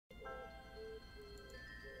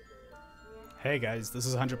Hey guys, this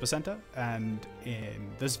is 100%er, and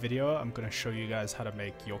in this video I'm going to show you guys how to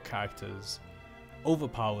make your characters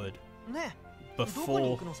overpowered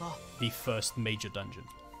before the first major dungeon.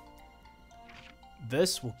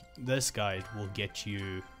 This guide will get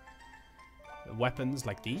you weapons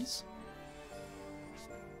like these,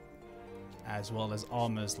 as well as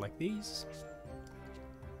armors like these,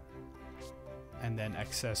 and then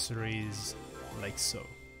accessories like so.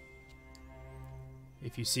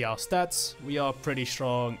 If you see our stats, we are pretty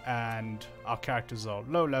strong and our characters are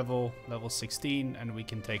low level, level 16, and we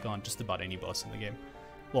can take on just about any boss in the game.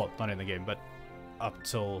 Well, not in the game, but up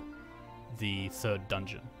till the third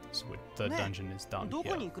dungeon. So the third dungeon is down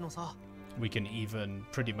here. We can even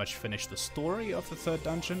pretty much finish the story of the third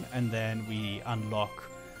dungeon, and then we unlock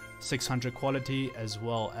 600 quality as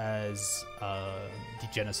well as the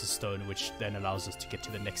Genesis Stone, which then allows us to get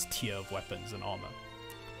to the next tier of weapons and armor.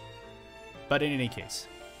 But in any case,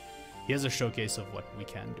 here's a showcase of what we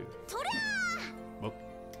can do. Whoop.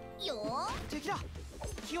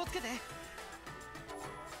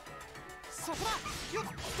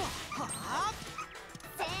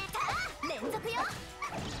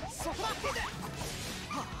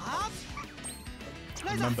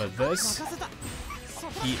 Remember this,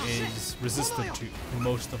 he is resistant to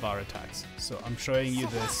most of our attacks. So I'm showing you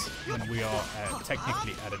this when we are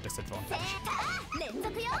technically at a disadvantage.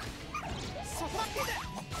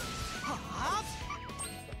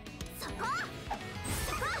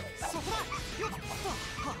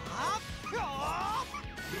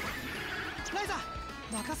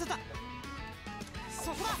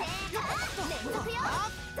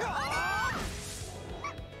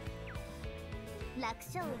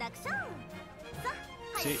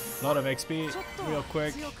 See, a lot of XP, real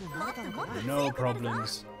quick, no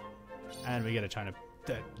problems, and we get a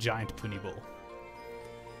giant puny ball.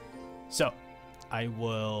 So, I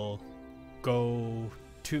will go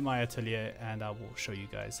to my atelier and I will show you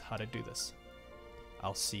guys how to do this.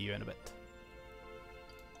 I'll see you in a bit.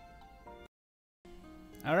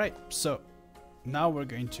 Alright, so now we're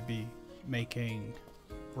going to be making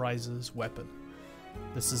Ryza's weapon.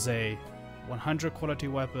 This is a 100 quality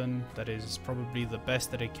weapon that is probably the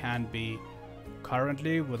best that it can be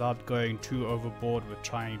currently without going too overboard with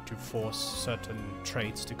trying to force certain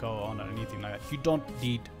traits to go on or anything like that. You don't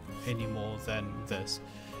need any more than this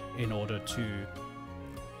in order to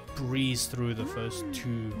breeze through the first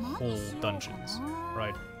two whole dungeons,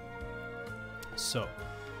 right? So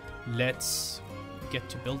let's get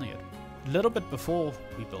to building it. A little bit before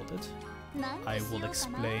we build it, I will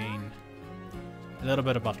explain a little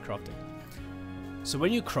bit about crafting. So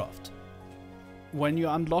when you craft, when you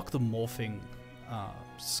unlock the morphing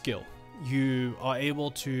skill, you are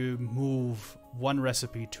able to move one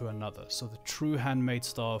recipe to another. So the true handmade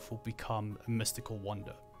staff will become a mystical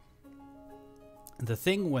wonder. The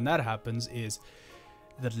thing when that happens is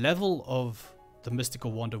the level of the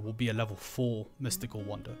mystical wonder will be a level 4 mystical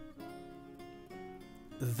wonder.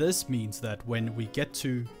 This means that when we get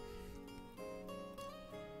to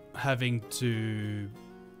having to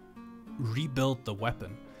rebuild the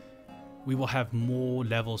weapon, we will have more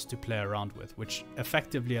levels to play around with, which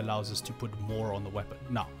effectively allows us to put more on the weapon.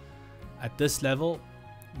 Now, at this level,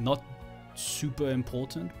 not super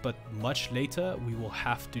important, but much later we will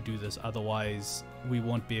have to do this, otherwise we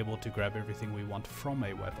won't be able to grab everything we want from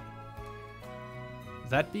a weapon.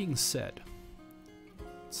 That being said,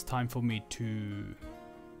 it's time for me to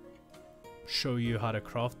show you how to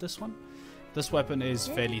craft this one. This weapon is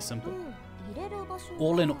fairly simple.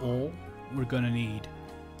 All in all, we're going to need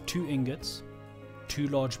 2 ingots, 2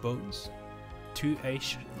 large bones, 2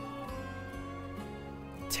 ash,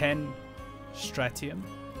 10 statium,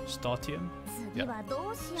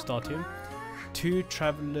 2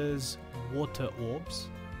 traveler's water orbs,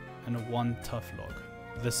 and 1 tough log.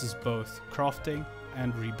 This is both crafting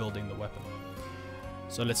and rebuilding the weapon.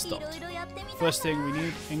 So let's start. First thing we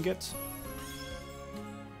need, ingot.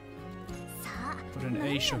 Put an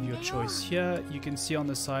ash of your choice here. You can see on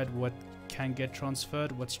the side what can get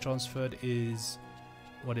transferred. What's transferred is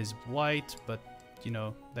what is white, but you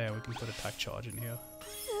know, there we can put a attack charge in here.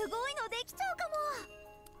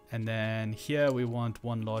 And then here we want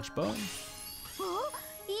 1 large bone.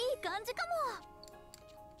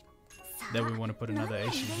 Then we want to put another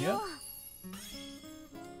ash in here.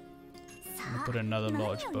 I'm gonna put another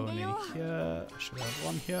large bone in here. I should have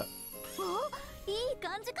 1 here.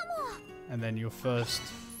 And then your first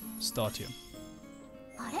statium.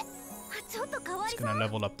 It's gonna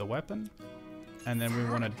level up the weapon. And then we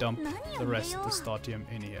want to dump the rest of the statium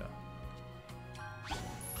in here.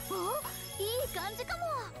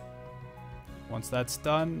 Once that's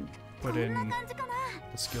done, put in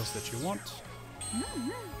the skills that you want.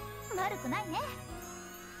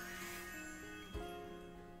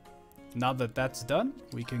 Now that that's done,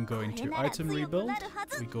 we can go into item rebuild.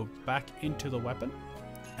 We go back into the weapon,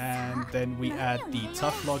 and then we add the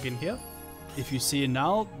tough log in here. If you see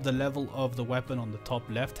now, the level of the weapon on the top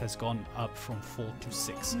left has gone up from 4 to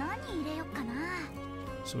 6.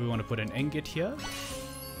 So we want to put an ingot here.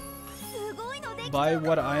 By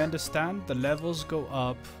what I understand, the levels go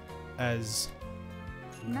up as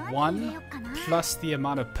 1 plus the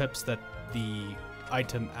amount of pips that the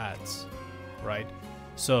item adds, right?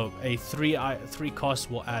 So a 3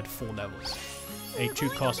 cost will add 4 levels. A 2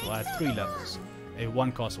 cost will add 3 levels. A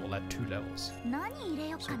 1 cost will add 2 levels.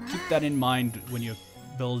 So keep that in mind when you're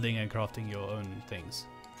building and crafting your own things.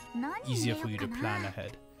 Easier for you to plan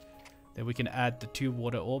ahead. Then we can add the 2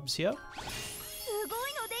 water orbs here,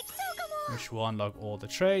 which will unlock all the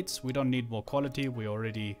traits. We don't need more quality, we're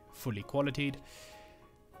already fully qualitied.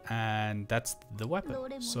 And that's the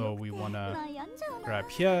weapon. So we want to grab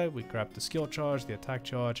here, we grab the skill charge, the attack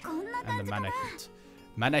charge, and the mana heat.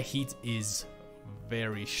 Mana heat is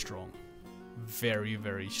very strong. Very,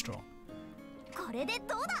 very strong.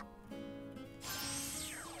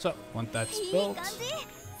 So, once that's built,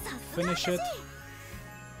 finish it.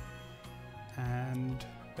 And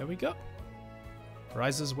there we go.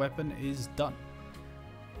 Ryza's weapon is done.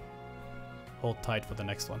 Hold tight for the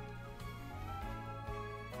next one.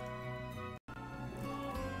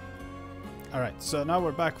 Alright, so now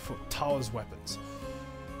we're back for Tao's weapons.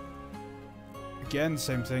 Again,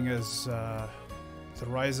 same thing as the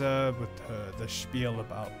Ryza with the spiel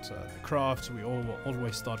about the crafts. We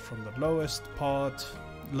always start from the lowest part,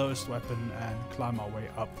 lowest weapon, and climb our way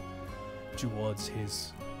up towards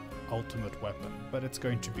his ultimate weapon. But it's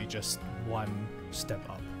going to be just one step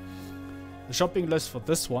up. The shopping list for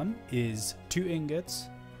this one is 2 ingots,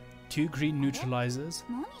 2 green neutralizers,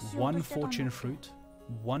 1 fortune fruit,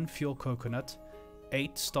 1 fuel coconut,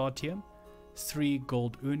 8 startium, 3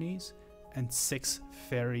 gold unis, and 6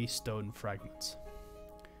 fairy stone fragments.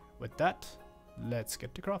 With that, let's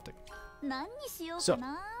get to crafting. So,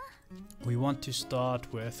 we want to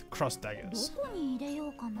start with cross daggers.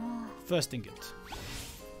 First ingot.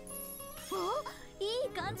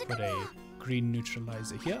 Put a green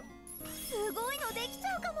neutralizer here.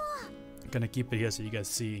 Gonna keep it here so you guys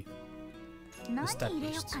see the stat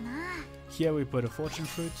boost. Here we put a fortune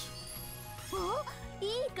fruit.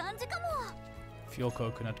 Fuel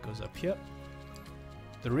coconut goes up here.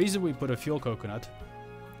 The reason we put a fuel coconut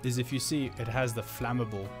is if you see it has the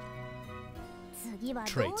flammable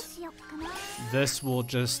trait. This will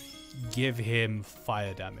just give him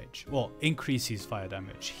fire damage. Well, increase his fire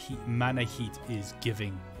damage. Mana heat is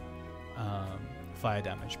giving fire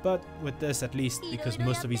damage. But with this, at least, because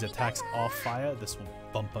most of his attacks are fire, this will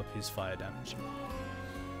bump up his fire damage.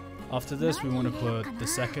 After this, we want to put the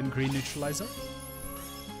second green neutralizer.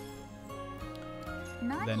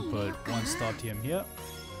 Then put 1 startium here.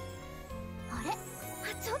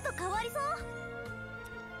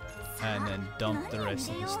 And then dump the rest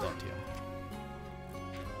of the startium.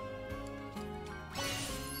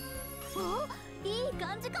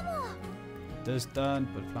 This done,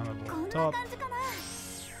 put flammable on top.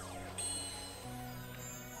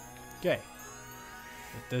 Okay.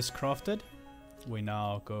 With this crafted, we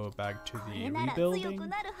now go back to the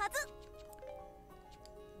rebuilding.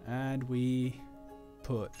 And we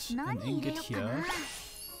put an ingot here.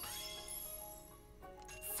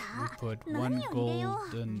 We put 1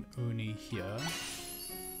 golden uni here.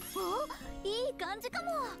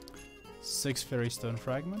 6 fairy stone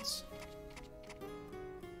fragments.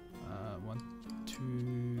 1,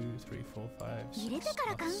 2, 3, 4, 5, 6,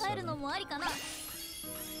 7.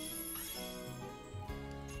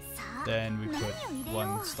 Then we put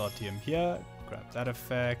 1 startium here. Grab that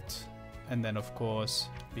effect. And then of course,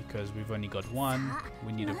 because we've only got 1,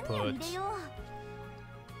 we need to put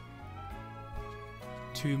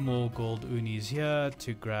 2 more gold unis here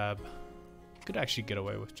to grab. Could actually get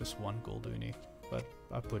away with just 1 gold uni, but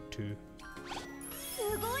I put 2.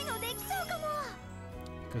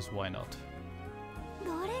 Because why not?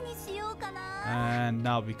 And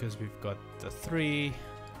now because we've got the 3,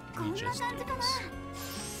 we just do this.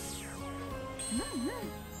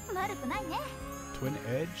 Twin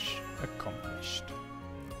edge accomplished.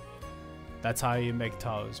 That's how you make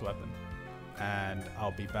Tao's weapon. And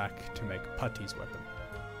I'll be back to make Putty's weapon.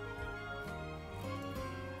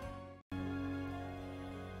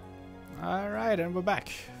 Alright, and we're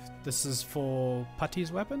back. This is for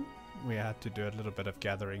Putty's weapon. We had to do a little bit of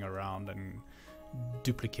gathering around and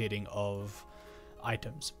duplicating of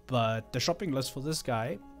items. But the shopping list for this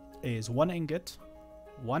guy is 1 ingot,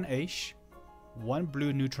 1 Aish, 1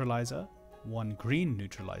 blue neutralizer, 1 green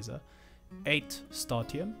neutralizer, 8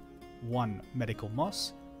 startium, 1 medical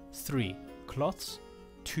moss, 3 cloths,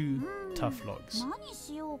 2 tough logs.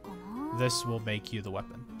 This will make you the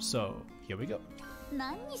weapon. So here we go.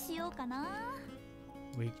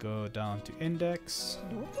 We go down to index,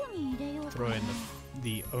 throw in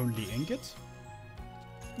the only ingot,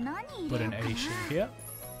 put an A shell here,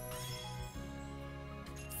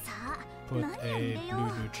 put a blue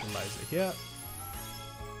neutralizer here,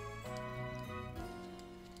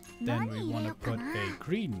 then we want to put a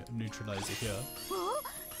green neutralizer here,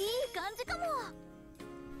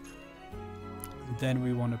 then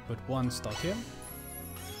we want to put 1 startium,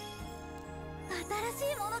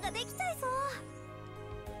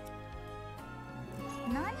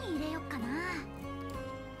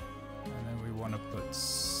 and then we want to put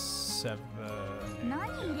 7, 8,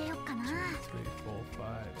 2, 3, 4,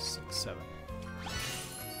 5, 6, 7.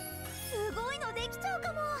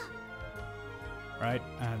 Right,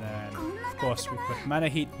 and then of course we put mana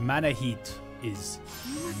heat. Mana heat is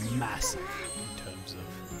massive in terms of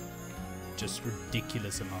just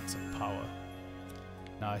ridiculous amounts of power.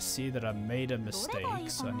 Now I see that I made a mistake,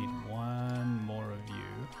 so I need 1 more of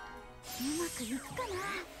you.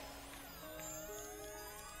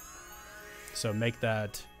 So make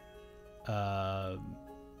that 9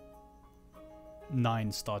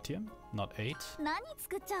 startium, not 8.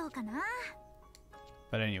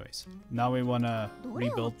 But anyways, now we want to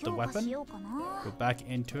rebuild the weapon, go back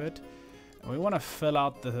into it, and we want to fill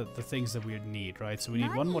out the things that we need, right? So we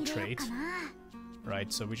need 1 more trait,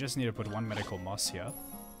 right? So we just need to put 1 medical moss here.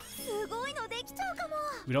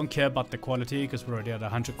 We don't care about the quality because we're already at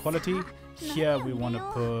 100 quality. Here we want to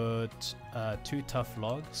put 2 tough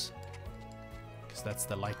logs, because that's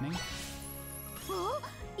the lightning.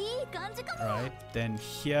 Right, then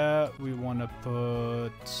here we want to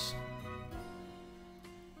put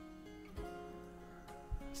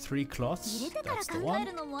 3 cloths. That's the one.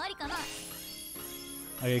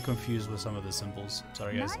 I get confused with some of the symbols.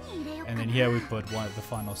 Sorry guys. And then here we put the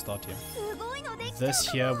final startium. This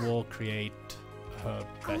here will create her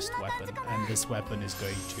best weapon, and this weapon is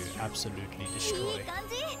going to absolutely destroy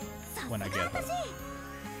when I get her.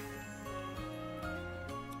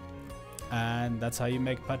 And that's how you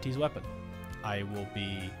make Patty's weapon. I will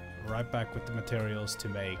be right back with the materials to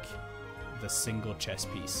make the single chess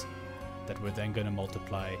piece that we're then going to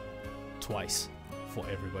multiply twice for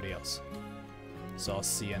everybody else. So I'll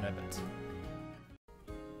see you in a bit.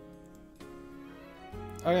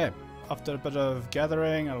 Okay, after a bit of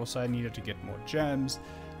gathering, and also I needed to get more gems.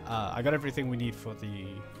 I got everything we need for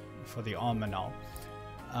the armor now.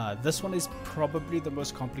 This one is probably the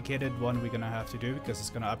most complicated one we're going to have to do, because it's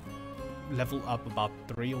going to level up about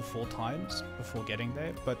 3 or 4 times before getting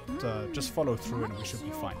there, but just follow through and we should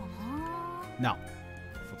be fine. Now,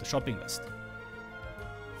 for the shopping list.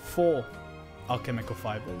 4 alchemical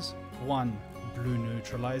fibers, 1 blue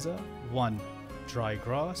neutralizer, 1 dry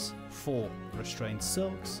grass, 4 restrained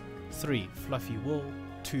silks, 3 fluffy wool,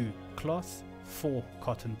 2 cloth, 4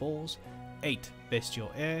 cotton balls, 8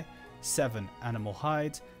 bestial air, 7 animal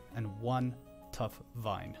hides, and 1 tough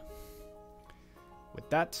vine. With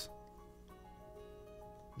that,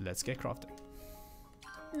 let's get crafting.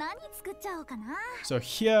 So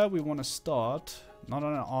here we want to start not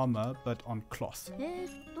on an armor but on cloth.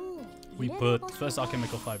 We put first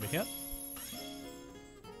alchemical fiber here.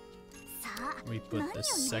 We put the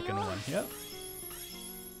second one here.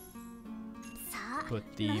 Put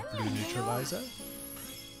the blue neutralizer.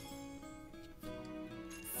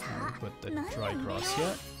 And we put the dry grass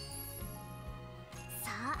here.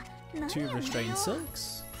 2 restrained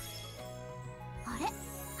silks.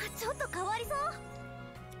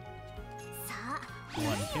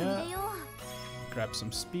 1 here. Grab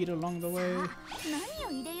some speed along the way.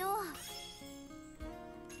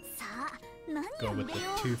 Go with the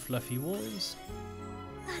 2 fluffy wools.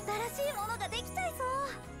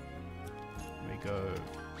 We go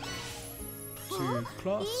 2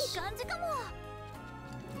 cloths.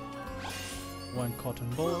 1 cotton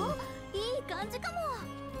ball.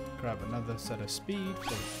 Grab another set of speed for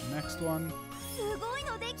the next one.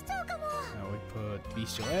 Now we put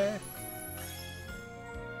bestial air.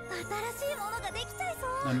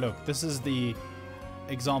 And look, this is the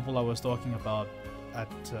example I was talking about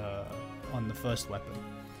at on the first weapon.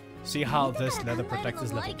 See how this leather protector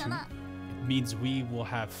is level 2? It means we will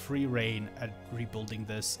have free reign at rebuilding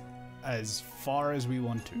this as far as we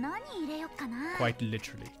want to. Quite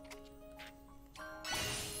literally.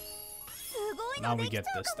 Now we get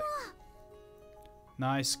this thing.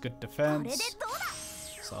 Nice, good defense.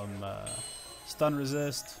 Some stun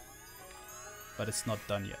resist. But it's not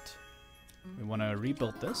done yet. we want to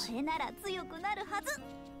rebuild this. これなら強くなるはず。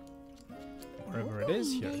 Wherever it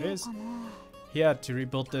is, here it is. Here, to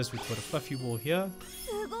rebuild this, we put a fluffy wool here.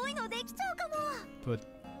 すごいのできちゃうかも。 Put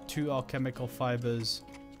 2 alchemical fibers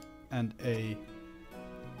and a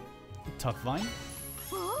tough vine.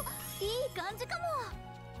 お、いい感じかも。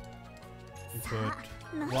 We put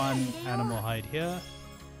 1 animal hide here.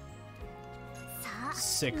 さあ、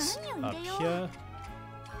 6 何を up 入れよう。 here.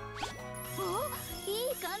 お、い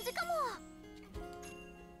い感じかも。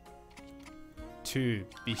 2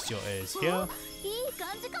 bestial airs お、 here. いい感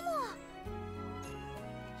じかも。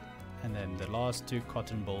 And then the last 2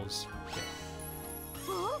 cotton balls here.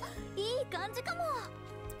 お、いい感じかも。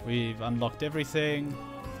 We've unlocked everything.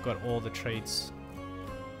 We've got all the traits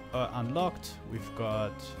unlocked. We've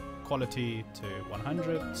got quality to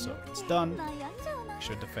 100, so it's done. 悩んじゃうな。 Make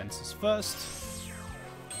sure defense is first.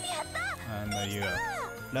 やった。 And there you go.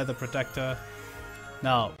 Leather protector.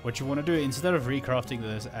 Now, what you want to do, instead of recrafting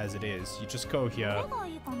this as it is, you just go here どれが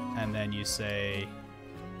いいかな。 and then you say,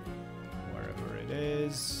 wherever it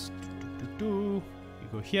is, you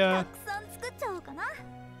go た here, くさん作っちゃおうかな。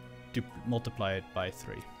 multiply it by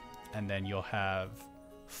 3, and then you'll have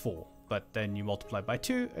 4. But then you multiply by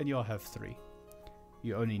 2 and you'll have 3.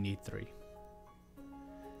 You only need 3.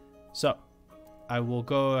 So, I will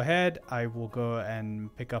go ahead, I will go and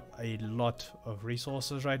pick up a lot of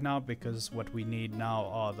resources right now, because what we need now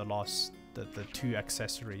are the 2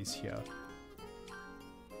 accessories here.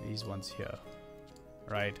 These ones here.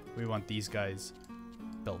 Right? We want these guys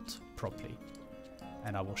built properly.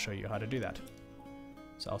 And I will show you how to do that.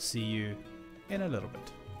 So I'll see you in a little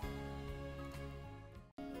bit.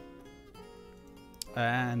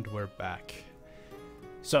 And we're back.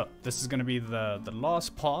 So this is going to be the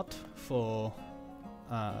last part for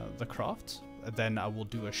the craft. Then I will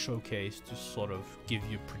do a showcase to sort of give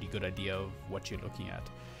you a pretty good idea of what you're looking at.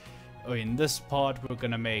 In this part, we're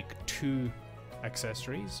going to make 2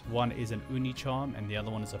 accessories. One is an uni charm and the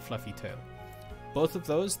other one is a fluffy tail. Both of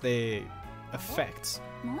those, their effects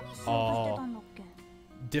何しようとしてたんだっけ。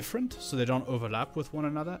 different, so they don't overlap with one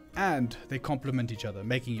another, and they complement each other,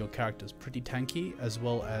 making your characters pretty tanky as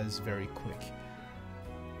well as very quick.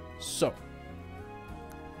 So,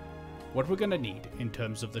 what we're gonna need in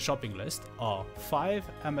terms of the shopping list are 5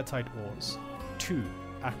 ametite ores, 2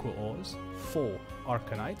 aqua ores, 4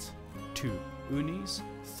 arcanite, 2 unis,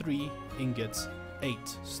 3 ingots, 8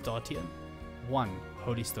 startian, 1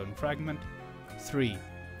 holy stone fragment, 3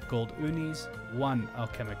 gold unis, 1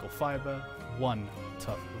 alchemical fiber, 1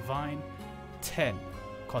 tough vine, 10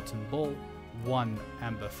 cotton ball, 1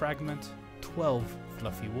 amber fragment, 12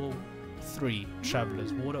 fluffy wool, 3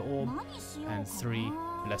 traveler's water orb, 何しようかな。 and 3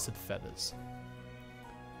 blessed feathers.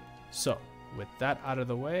 So, with that out of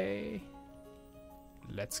the way,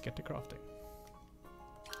 let's get to crafting.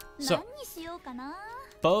 So, 何にしようかな。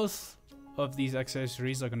 both of these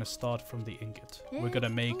accessories are going to start from the ingot. We're going to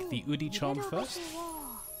make the Udi charm 入れる場 first. 所を。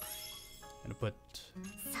 Gonna put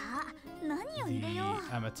さあ、何を the 入れよう。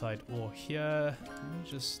 ametite ore here. Let me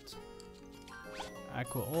just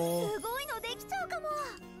aqua ore, すごいのできちゃうかも。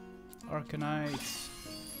 arcanite.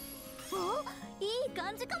 お、いい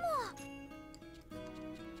感じかも。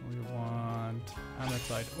 We want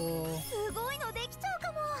ametite ore すごいのできちゃう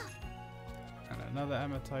かも。 and another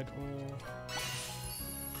ametite ore.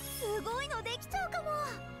 すごいのできちゃうかも。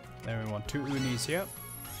 Then we want 2 unis here.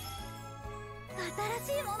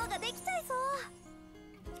 新しいものができちゃいそう。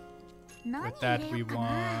何 With 入 that, れ we ようか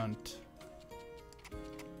な。 want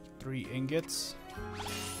 3 ingots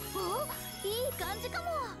お、いい感じかも。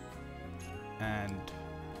 and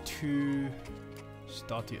 2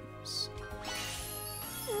 startiums. す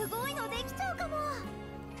ごいのできちゃうかも。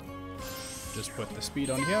 Just put the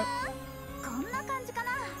speed on here. こんな感じか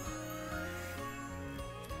な。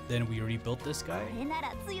 Then we rebuilt this こ guy. れな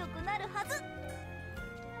ら強くなるはず。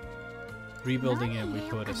 Rebuilding it, we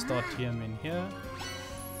put a startium in here.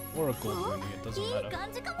 Or a gold uni, it い doesn't い matter.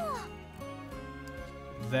 感じかも。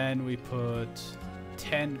 Then we put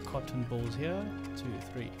 10 cotton balls here. 2,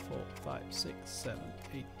 3, 4, 5, 6, 7,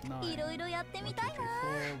 8, 9. いろいろやってみたいな。 1, 2,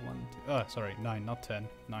 3, 4, 1, 2. Oh, sorry, 9, not 10.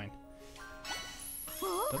 9.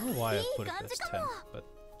 お、 Don't know why い I い put it 感 as じか 10, も。 but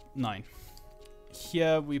 9.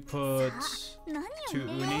 Here we put 何を 2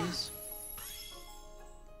 入れよう。 unis.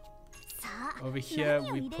 さあ、 Over here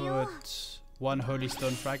何を we 入れよう。 put 1 holy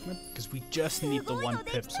stone fragment, because we just need the 1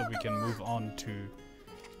 pip so we can move on to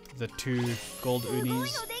the 2 gold すごいの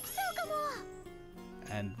unis できちゃうかも。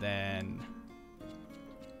 and then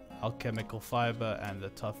alchemical fiber and the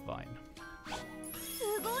tough vine.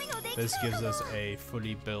 すごいのでき This ちゃう gives かも。 us a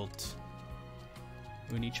fully built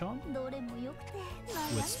uni charm どれもよくて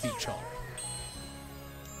悩ん with じゃ speed う。 charm.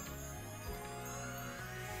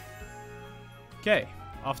 Okay,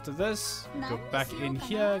 after this, go back in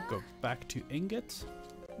here, go back to ingot,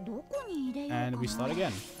 and we start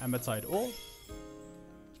again. Ametite ore,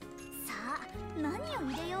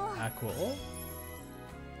 aqua ore,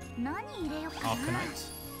 arcanite.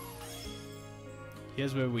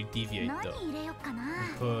 Here's where we deviate though. We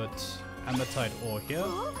put ametite ore here,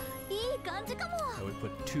 and we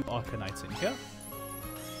put 2 arcanites in here.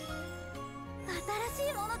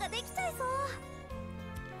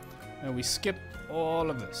 And we skip all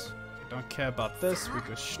of this. We don't care about this. We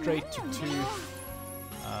go straight to 2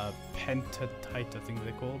 pentatite, I think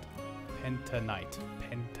they're called. Pentanite.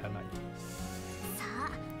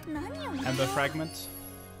 Ember fragment.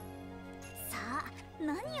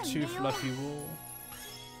 2 fluffy wool.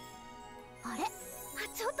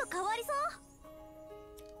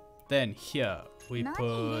 Then here we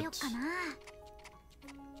put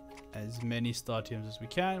as many startiums as we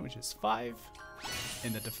can, which is 5,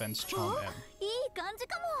 in the defense charm M.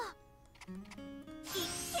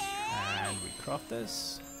 And we craft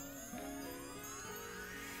this.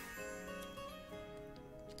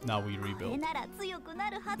 Now we rebuild.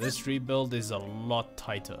 This rebuild is a lot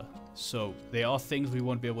tighter, so there are things we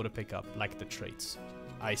won't be able to pick up, like the traits.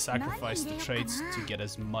 I sacrificed the traits to get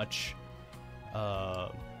as much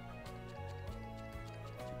of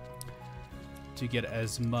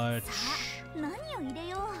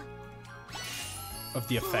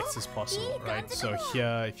the effects as possible, right? So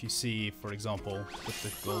here, if you see, for example, with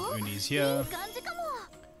the gold unis here,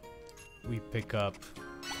 we pick up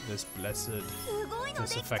this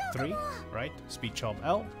this effect 3, right? Speed charm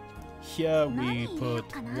L. Here we put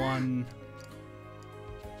 1.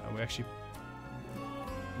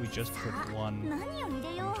 We just put 1.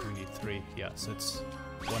 Which we need 3. Yeah, so it's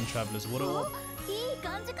 1 Traveler's Water Orb.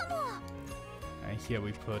 And here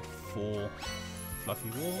we put 4 fluffy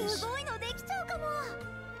walls.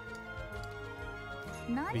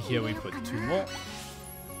 Here we put 2 more.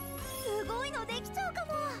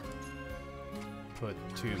 Put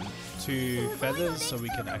two feathers so we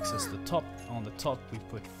can access the top. On the top we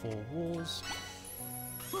put 4 walls.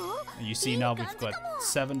 And you see now we've got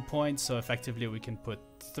 7 points, so effectively we can put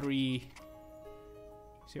 3.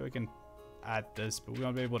 See, we can add this, but we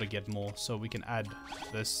won't be able to get more, so we can add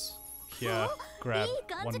this here, grab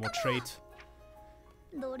 1 more trait,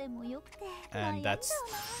 and that's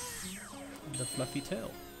the fluffy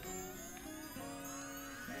tail.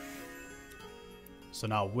 So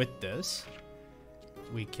now with this,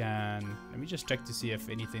 we can, let me just check to see if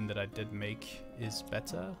anything that I did make is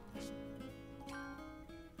better.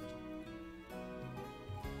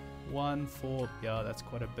 1, 4, yeah, that's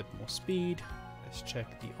quite a bit more speed. Let's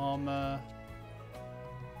check the armor.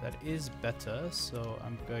 That is better, so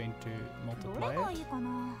I'm going to multiply it.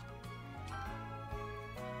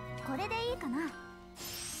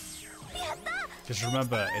 Just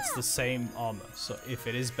remember, it's the same armor, so if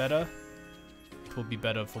it is better, it will be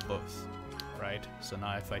better for both, right? So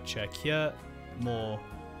now if I check here, more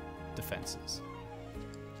defenses.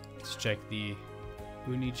 Let's check the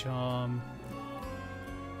Uni Charm.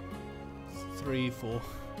 3, 4,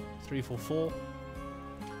 4.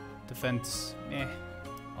 Defense, meh.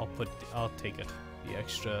 I'll take it. The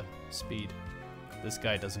extra speed. This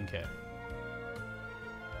guy doesn't care.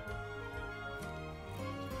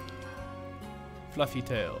 Fluffy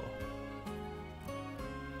tail.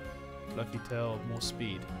 Fluffy tail, more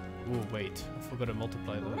speed. Oh wait, I forgot to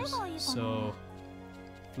multiply those. So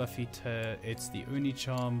fluffy tail, it's the Uni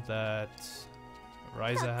Charm that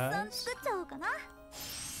Ryza has,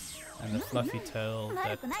 and the fluffy tail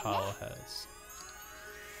that Tao has.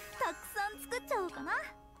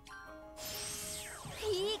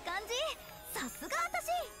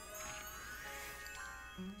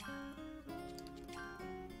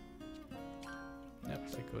 Yep,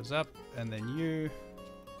 it goes up, and then you.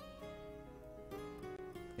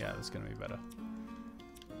 Yeah, that's gonna be better.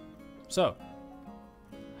 So,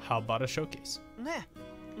 how about a showcase?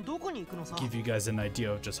 Give you guys an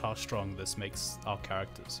idea of just how strong this makes our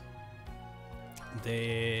characters.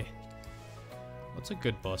 What's a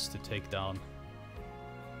good boss to take down?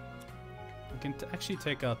 We can actually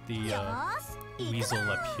take out the weasel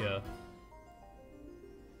up here.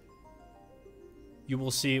 You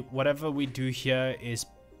will see whatever we do here is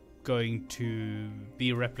going to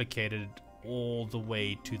be replicated all the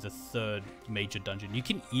way to the 3rd major dungeon. You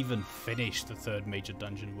can even finish the 3rd major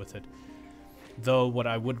dungeon with it. Though what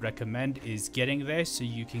I would recommend is getting there so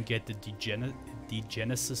you can get the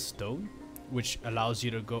Degenesis Stone, which allows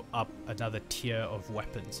you to go up another tier of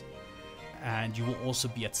weapons. And you will also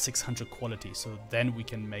be at 600 quality, so then we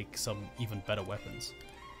can make some even better weapons.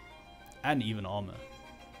 And even armor.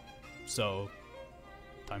 So,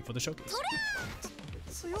 time for the showcase.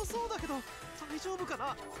 強そうだけど大丈夫か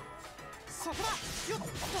な。そこだ。よっ。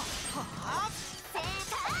はあ。正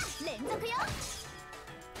解連続よ。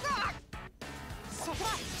そこだ。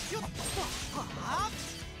よっ。はあ。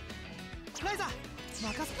ライザ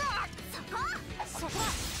任せ。そこ。そこだ。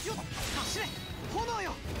よっ。走れ。炎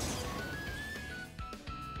よ。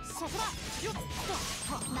そこだ。よっ。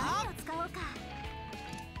はあ。何を使おうか。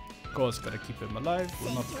 Of course, gotta keep him alive.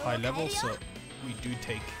 We're not high level, so we do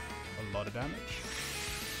take a lot of damage.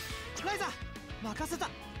 ライザ任せた。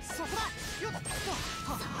そこだ。よっ。は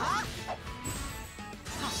あ。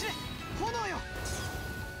走れ。炎よ。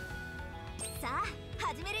さあ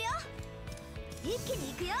始めるよ。一気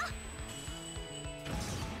に行くよ。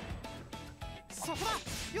そこだ。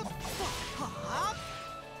よっ。はあ。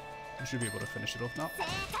 We should be able to finish it off now. 正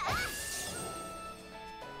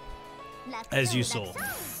解。 As you saw,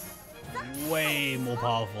 way more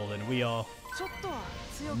powerful than we are. ちょっとは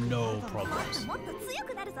強く No なるだろう。 problems. もっと強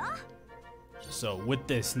くなるぞ。 So with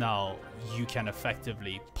this now, you can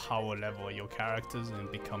effectively power level your characters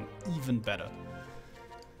and become even better.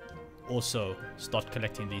 Also, start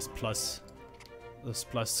collecting these plus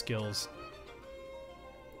skills.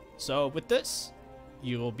 So with this,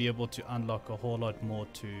 you will be able to unlock a whole lot more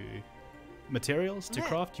to materials to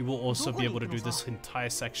craft. You will also be able to do this entire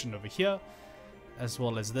section over here, as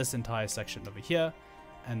well as this entire section over here,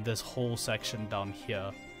 and this whole section down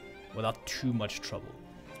here without too much trouble.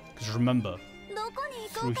 Because remember, どこに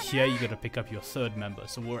行こ through うか here な。 you gotta pick up your third member.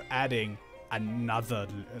 So we're adding another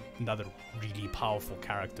really powerful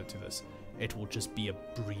character to this. It will just be a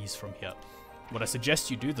breeze from here. What I suggest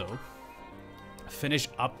you do though, finish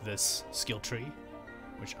up this skill tree,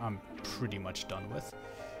 which I'm pretty much done with.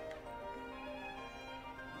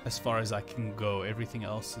 As far as I can go, everything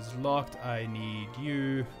else is locked. I need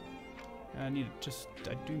you. I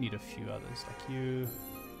do need a few others like you.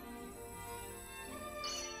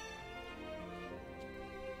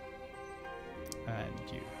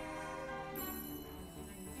 And you.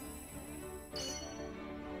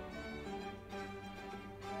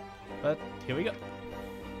 But here we go.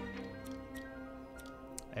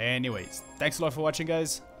 Anyways, thanks a lot for watching,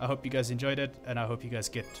 guys. I hope you guys enjoyed it, and I hope you guys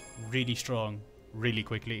get really strong really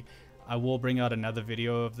quickly. I will bring out another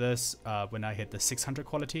video of this when I hit the 600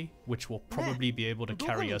 quality, which will probably be able to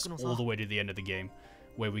carry us all the way to the end of the game,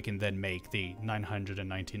 where we can then make the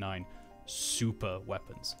 999 super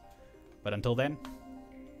weapons. But until then,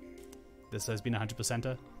 this has been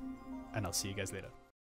 100%er, and I'll see you guys later.